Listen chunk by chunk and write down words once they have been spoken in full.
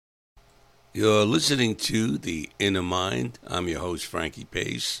You're listening to The Inner Mind. I'm your host, Frankie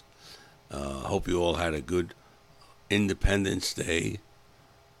Pace. Hope you all had a good Independence Day,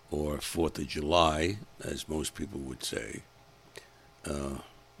 or 4th of July, as most people would say.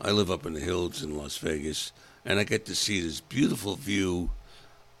 I live up in the hills in Las Vegas, and I get to see this beautiful view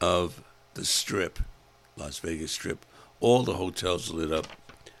of the Strip, Las Vegas Strip. All the hotels lit up,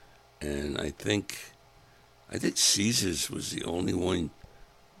 and I think Caesars was the only one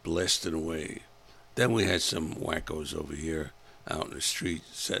blasting away. Then we had some wackos over here out in the street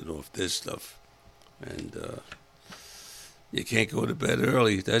setting off this stuff, and you can't go to bed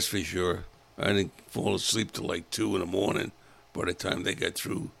early, that's for sure. I didn't fall asleep till like 2 in the morning by the time they got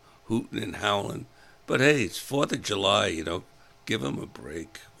through hooting and howling. But hey, it's 4th of July, give them a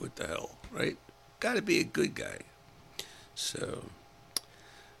break. What the hell, right? Gotta be a good guy. So,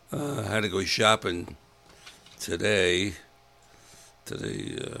 I had to go shopping today.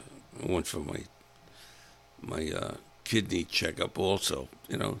 I went for my kidney checkup also.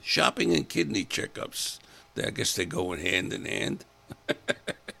 Shopping and kidney checkups. I guess they go hand in hand.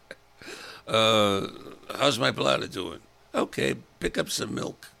 How's my bladder doing? Okay, pick up some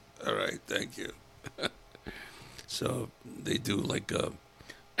milk. All right, thank you. So they do like,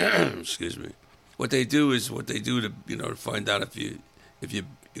 excuse me. What they do to find out if you're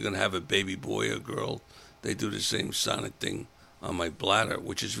gonna have a baby boy or girl. They do the same sonic thing on my bladder,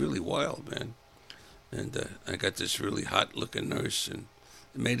 which is really wild, man. And I got this really hot-looking nurse, and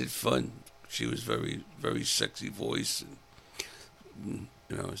it made it fun. She was very, very sexy voice, and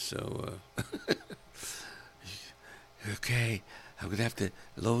so. Okay, I'm gonna have to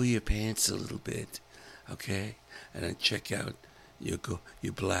lower your pants a little bit, okay, and then check out your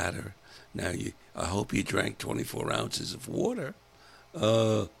bladder. Now, I hope you drank 24 ounces of water.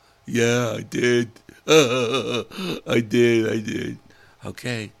 Yeah, I did. I did.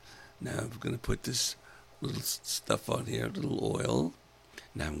 Okay, now I'm going to put this little stuff on here, a little oil.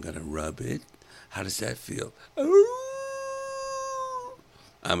 Now I'm going to rub it. How does that feel?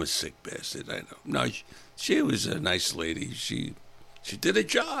 I'm a sick bastard, I know. No, she was a nice lady. She did a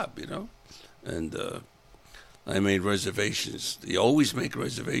job, And I made reservations. You always make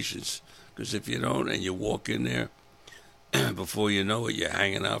reservations, because if you don't and you walk in there, before you know it, you're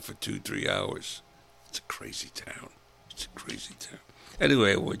hanging out for 2-3 hours. It's a crazy town.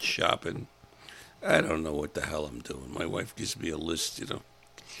 Anyway, I went shopping. I don't know what the hell I'm doing. My wife gives me a list,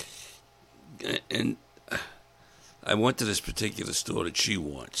 And I went to this particular store that she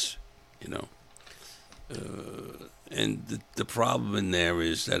wants, And the problem in there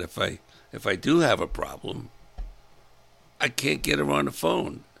is that if I do have a problem, I can't get her on the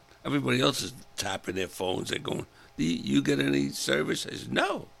phone. Everybody else is tapping their phones. They're going, you get any service? I said,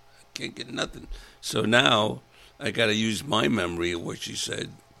 no, I can't get nothing. So now I got to use my memory of what she said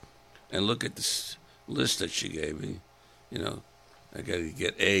and look at this list that she gave me. I got to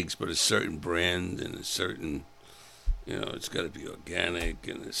get eggs, but a certain brand and a certain, it's got to be organic.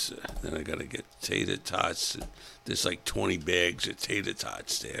 And then I got to get tater tots. And there's like 20 bags of tater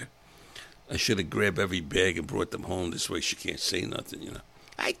tots there. I should have grabbed every bag and brought them home. This way she can't say nothing,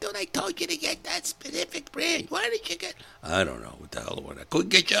 I thought I told you to get that specific brand. Why did you get... I don't know what the hell it was. I couldn't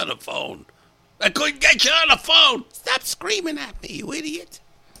get you on the phone. Stop screaming at me, you idiot.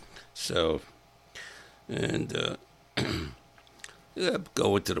 So, and, yeah,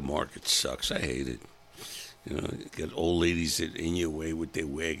 going to the market sucks. I hate it. You get old ladies that in your way with their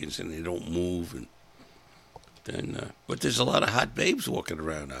wagons and they don't move. And then, but there's a lot of hot babes walking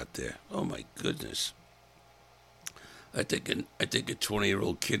around out there. Oh, my goodness. I think a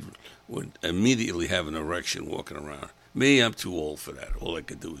 20-year-old kid would immediately have an erection walking around. Me, I'm too old for that. All I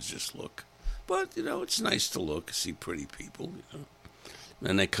could do is just look. But, it's nice to look, see pretty people,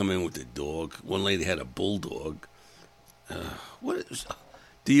 And they come in with the dog. One lady had a bulldog.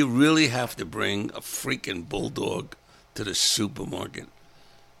 Do you really have to bring a freaking bulldog to the supermarket?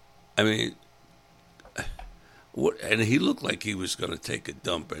 I mean, what? And he looked like he was going to take a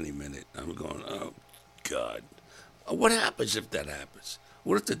dump any minute. I'm going, oh, God. What happens if that happens?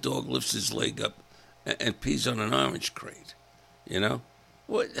 What if the dog lifts his leg up and pees on an orange crate?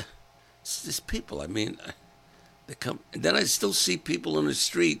 What? It's just people. I mean, they come. And then I still see people on the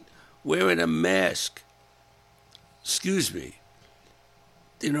street wearing a mask. Excuse me.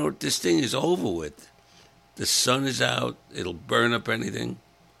 This thing is over with. The sun is out. It'll burn up anything.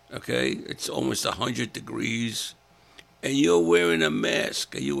 Okay? It's almost 100 degrees. And you're wearing a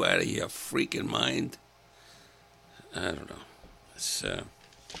mask. Are you out of your freaking mind? I don't know. It's,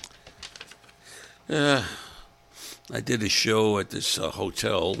 I did a show at this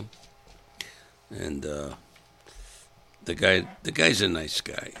hotel, and the guy's a nice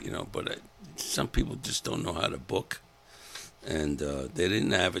guy, but some people just don't know how to book, and they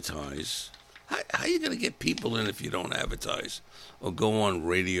didn't advertise. How are you going to get people in if you don't advertise, or go on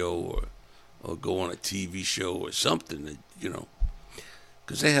radio, or go on a TV show or something that,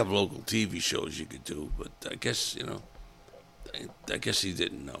 because they have local TV shows you could do. But I guess I guess he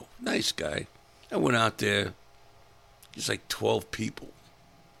didn't know. Nice guy. I went out there. There's like 12 people,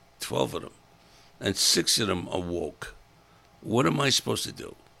 12 of them, and 6 of them awoke. What am I supposed to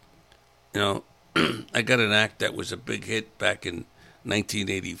do? I got an act that was a big hit back in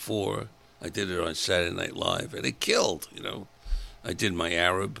 1984. I did it on Saturday Night Live, and it killed, I did my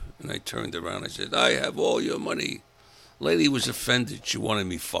Arab, and I turned around. I said, I have all your money. Lady was offended. She wanted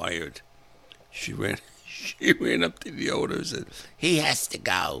me fired. She ran up to the owner and said, he has to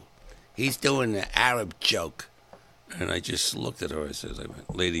go. He's doing an Arab joke. And I just looked at her. I said,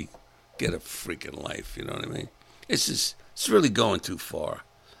 lady, get a freaking life. You know what I mean? It's really going too far.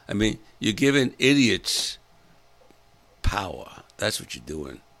 I mean, you're giving idiots power. That's what you're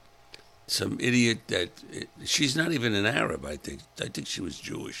doing. Some idiot she's not even an Arab, I think. I think she was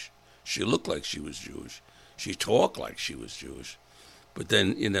Jewish. She looked like she was Jewish. She talked like she was Jewish. But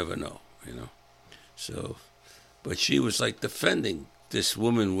then you never know, So, but she was like defending this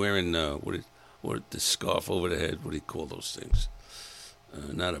woman wearing, what the scarf over the head. What do you call those things?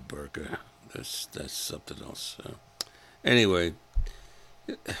 Not a burqa. That's something else. Anyway,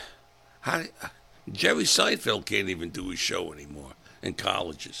 Jerry Seinfeld can't even do his show anymore in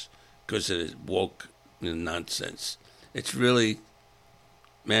colleges because of his woke nonsense. It's really,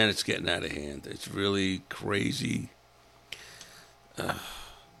 man, it's getting out of hand. It's really crazy.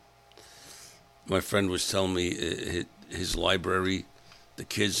 My friend was telling me his library, the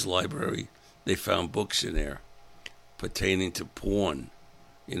kids' library, they found books in there pertaining to porn.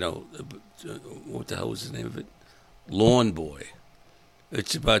 What the hell was the name of it? Lawn Boy.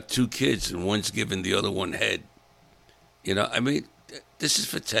 It's about 2 kids and one's giving the other one head. I mean, this is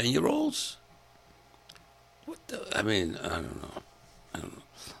for 10-year-olds? I don't know.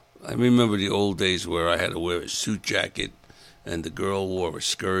 I remember the old days where I had to wear a suit jacket and the girl wore a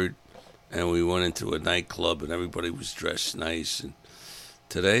skirt and we went into a nightclub and everybody was dressed nice. And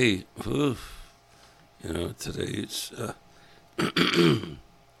today, today it's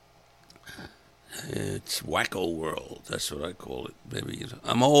it's wacko world. That's what I call it. Maybe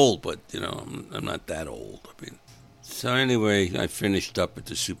I'm old, but I'm not that old. I mean, so anyway, I finished up at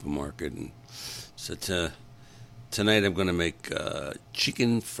the supermarket, and so tonight I'm going to make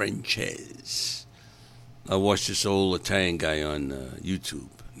chicken franchise. I watched this old Italian guy on YouTube.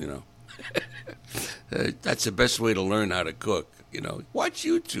 That's the best way to learn how to cook. Watch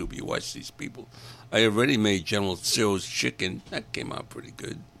YouTube. You watch these people. I already made General Tso's chicken. That came out pretty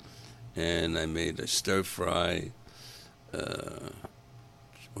good. And I made a stir fry.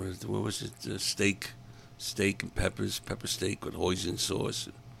 What was it? Steak and peppers, pepper steak with hoisin sauce.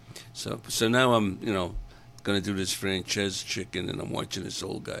 So now I'm gonna do this franchise chicken, and I'm watching this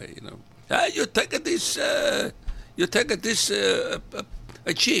old guy. You take this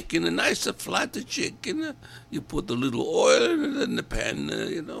a chicken, a nice flat chicken. You put a little oil in the pan,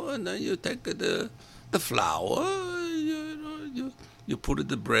 and then you take the flour. You put it in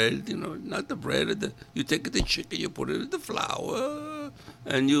the bread, not the bread. You take the chicken, you put it in the flour,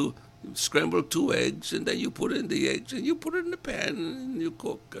 and you scramble 2 eggs, and then you put in the eggs, and you put it in the pan, and you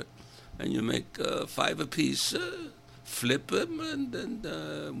cook. And you make 5 apiece, flip them, and then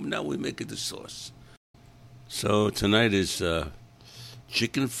now we make it the sauce. So tonight is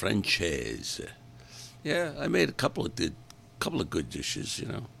chicken franchise. Yeah, I made a couple of good dishes,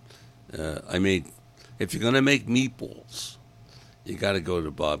 I made, if you're going to make meatballs, you got to go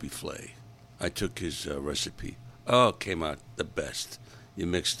to Bobby Flay. I took his recipe. Oh, it came out the best. You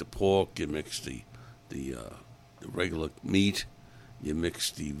mix the pork, you mix the regular meat, you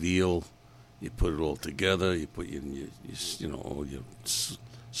mix the veal, you put it all together, you put all your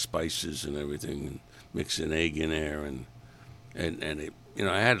spices and everything, and mix an egg in there, and it,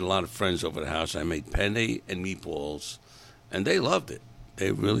 I had a lot of friends over the house. I made penne and meatballs, and they loved it.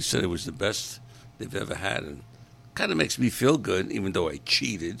 They really said it was the best they've ever had, and kind of makes me feel good, even though I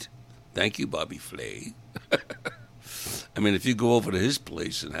cheated. Thank you, Bobby Flay. I mean, if you go over to his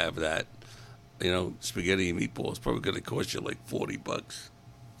place and have that, spaghetti and meatballs, it's probably going to cost you like $40.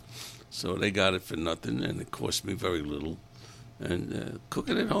 So they got it for nothing, and it cost me very little. And cook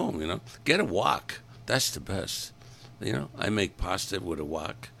it at home, Get a wok. That's the best. I make pasta with a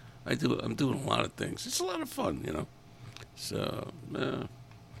wok. I'm doing a lot of things. It's a lot of fun, So,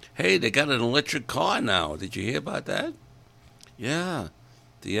 hey, they got an electric car now. Did you hear about that? Yeah.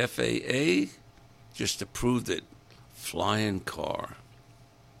 The FAA just approved it. Flying car.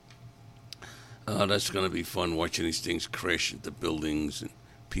 That's going to be fun watching these things crash into buildings and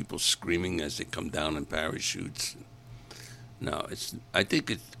people screaming as they come down in parachutes. No, it's. I think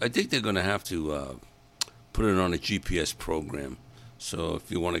it. I think they're going to have to put it on a GPS program. So if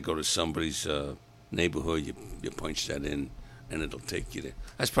you want to go to somebody's neighborhood, you punch that in, and it'll take you there.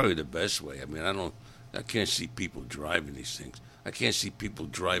 That's probably the best way. I mean, I can't see people driving these things. I can't see people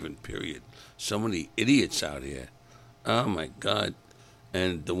driving. Period. So many idiots out here. Oh my God.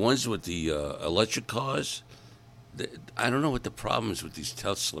 And the ones with the electric cars, I don't know what the problem is with these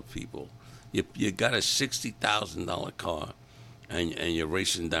Tesla people. You got a $60,000 car, and you're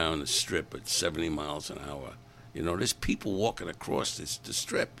racing down the strip at 70 miles an hour. You know, there's people walking across the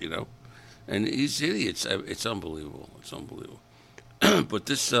strip, you know. And these idiots, it's unbelievable. It's unbelievable. But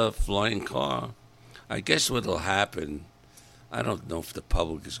this flying car, I guess what'll happen, I don't know if the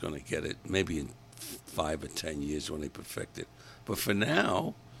public is going to get it, maybe in 5 or 10 years when they perfect it. But for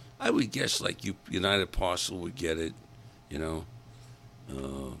now, I would guess like United Parcel would get it, you know.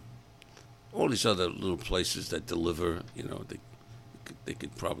 All these other little places that deliver, you know, they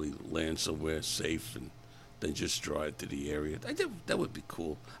could probably land somewhere safe and then just drive to the area. I think that would be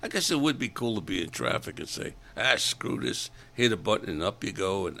cool. I guess it would be cool to be in traffic and say, screw this, hit a button and up you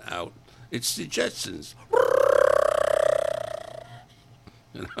go and out. It's the Jetsons.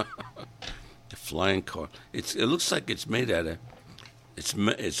 You know? The flying car. It looks like it's made out of,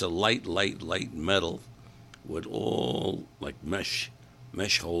 it's a light metal with all like mesh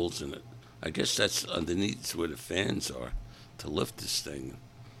holes in it. I guess that's underneath where the fans are to lift this thing.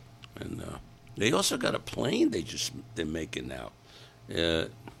 And they also got a plane they're making now. It's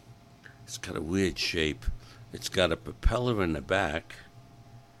got a weird shape. It's got a propeller in the back,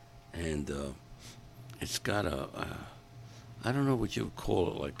 and it's got I don't know what you would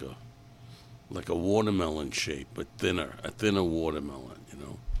call it, like a watermelon shape, but a thinner watermelon, you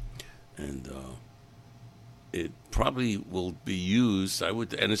know. And it probably will be used.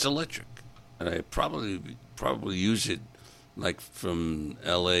 And it's electric. And I probably use it like from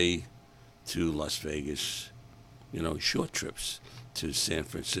L.A. to Las Vegas, you know, short trips to San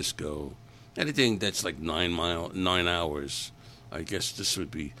Francisco, anything that's like 9 hours. I guess this would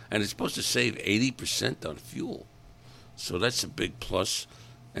be, and it's supposed to save 80% on fuel, so that's a big plus.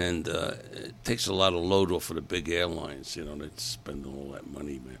 And it takes a lot of load off of the big airlines, you know, that's spending all that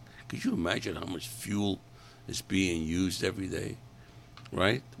money, man. Could you imagine how much fuel is being used every day,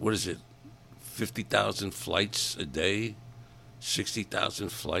 right? What is it, 50,000 flights a day, 60,000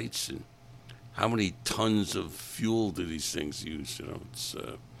 flights, and how many tons of fuel do these things use, you know? It's,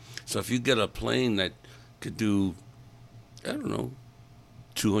 so if you get a plane that could do, I don't know,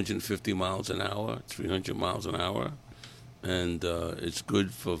 250 miles an hour, 300 miles an hour, and it's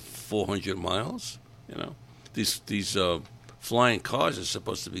good for 400 miles. You know, these flying cars are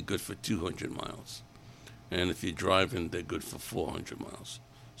supposed to be good for 200 miles, and if you're driving, they're good for 400 miles.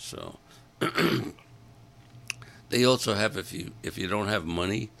 So they also have, if you don't have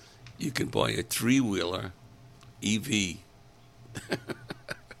money, you can buy a 3-wheeler EV.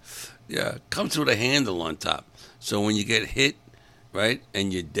 Yeah, comes with a handle on top. So when you get hit, right,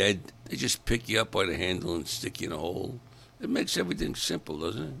 and you're dead, they just pick you up by the handle and stick you in a hole. It makes everything simple,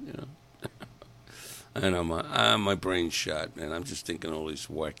 doesn't it? You know. And my brain's shot, man. I'm just thinking all these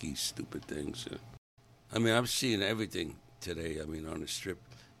wacky, stupid things. I mean, I'm seeing everything today. I mean, on the strip,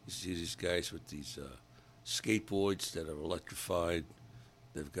 you see these guys with these skateboards that are electrified.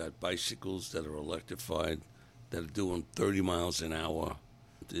 They've got bicycles that are electrified, that are doing 30 miles an hour.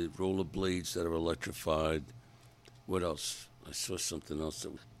 The rollerblades that are electrified. What else? I saw something else.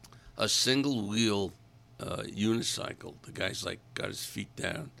 A single-wheel unicycle. The guy's like got his feet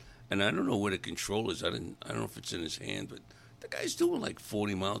down, and I don't know where the control is. I don't know if it's in his hand, but the guy's doing like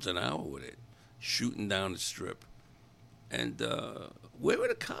 40 miles an hour with it, shooting down the strip. And where were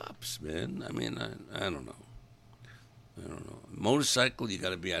the cops, man? I mean, I don't know. I don't know. Motorcycle, you got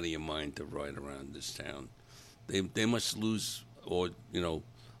to be out of your mind to ride around this town. They must lose, or you know,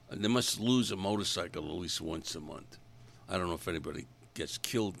 they must lose a motorcycle at least once a month. I don't know if anybody gets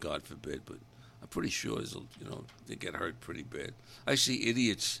killed, God forbid, but I'm pretty sure, you know, they get hurt pretty bad. I see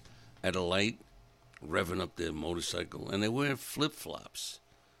idiots at a light revving up their motorcycle, and they're wearing flip-flops.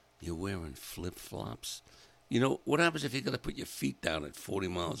 You're wearing flip-flops? You know, what happens if you got to put your feet down at 40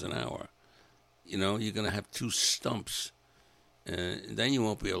 miles an hour? You know, you're going to have 2 stumps, and then you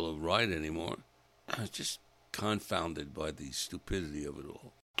won't be able to ride anymore. I was just confounded by the stupidity of it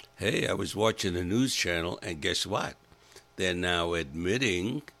all. Hey, I was watching the news channel, and guess what? They're now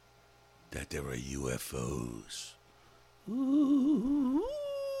admitting that there are UFOs. Ooh,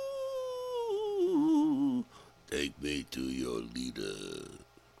 take me to your leader.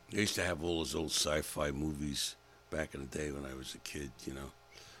 They used to have all those old sci-fi movies back in the day when I was a kid.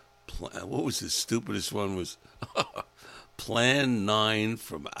 What was the stupidest one? Was Plan 9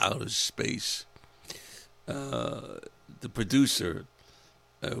 from Outer Space. The producer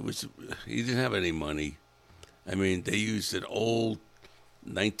he didn't have any money. I mean, they used an old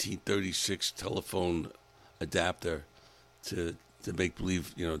 1936 telephone adapter to make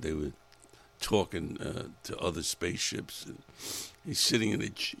believe, they were talking to other spaceships. And he's sitting in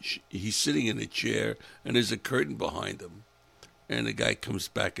a chair, and there's a curtain behind him, and the guy comes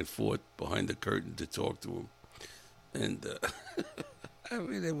back and forth behind the curtain to talk to him, and I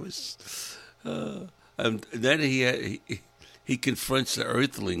mean, it was. And then he confronts the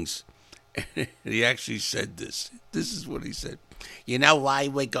Earthlings, and he actually said this. This is what he said. You know why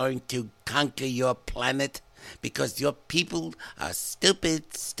we're going to conquer your planet? Because your people are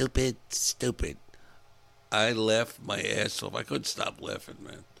stupid, stupid, stupid. I laughed my ass off. I couldn't stop laughing,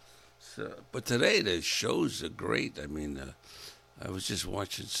 man. But today the shows are great. I mean, I was just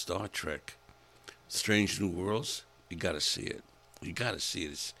watching Star Trek, Strange New Worlds. You got to see it. You got to see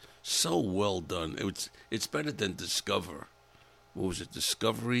it. It's so well done. It's better than Discover. What was it,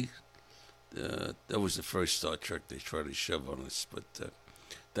 Discovery? That was the first Star Trek they tried to shove on us, but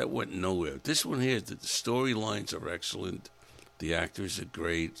that went nowhere. This one here, the storylines are excellent. The actors are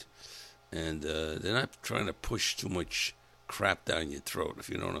great. And they're not trying to push too much crap down your throat, if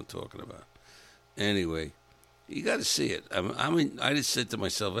you know what I'm talking about. Anyway, you got to see it. I just said to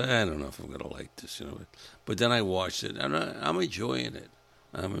myself, I don't know if I'm going to like this, But then I watched it, and I'm enjoying it.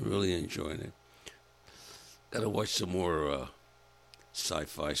 I'm really enjoying it. Got to watch some more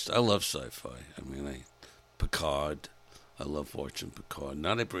sci-fi stuff. I love sci-fi. I mean, Picard. I love watching Picard.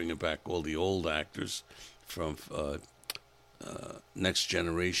 Now they're bringing back all the old actors from Next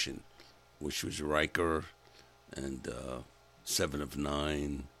Generation, which was Riker and Seven of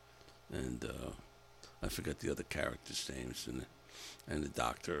Nine, and I forget the other characters' names, and the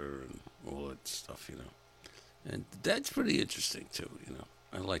Doctor and all that stuff, And that's pretty interesting too,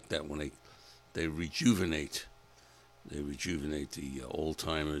 I like that when they rejuvenate. They rejuvenate the old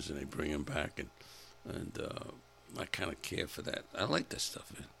timers and they bring them back, and I kind of care for that. I like that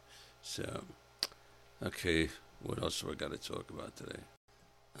stuff, man. So, okay, what else have I got to talk about today?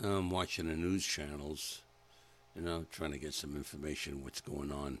 I'm watching the news channels, trying to get some information what's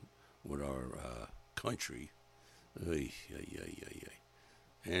going on with our country.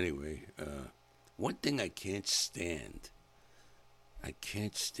 Anyway, one thing I can't stand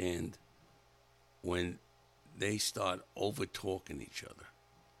when they start over talking each other.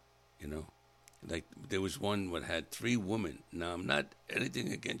 Like there was one that had 3 women. Now I'm not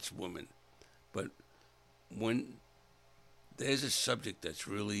anything against women, but when there's a subject that's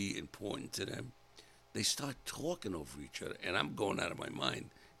really important to them, they start talking over each other, and I'm going out of my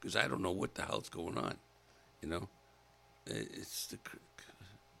mind because I don't know what the hell's going on. And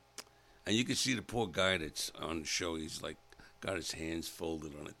you can see the poor guy that's on the show. He's like got his hands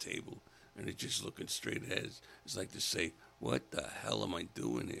folded on a table, and he's just looking straight ahead. It's like to say, "What the hell am I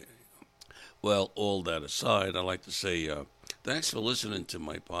doing here?" Well, all that aside, I'd like to say thanks for listening to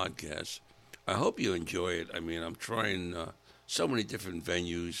my podcast. I hope you enjoy it. I mean, I'm trying so many different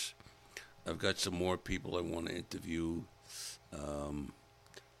venues. I've got some more people I want to interview.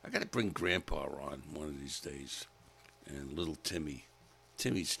 I got to bring Grandpa on one of these days, and little Timmy.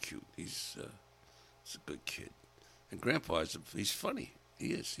 Timmy's cute. He's a good kid, and Grandpa he's funny.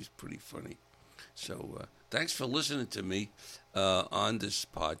 He is. He's pretty funny. So thanks for listening to me on this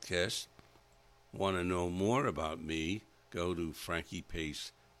podcast. Want to know more about me? Go to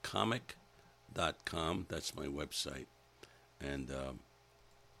frankiepacecomic.com. That's my website. And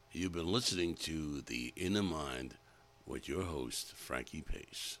you've been listening to The Inner Mind with your host, Frankie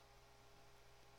Pace.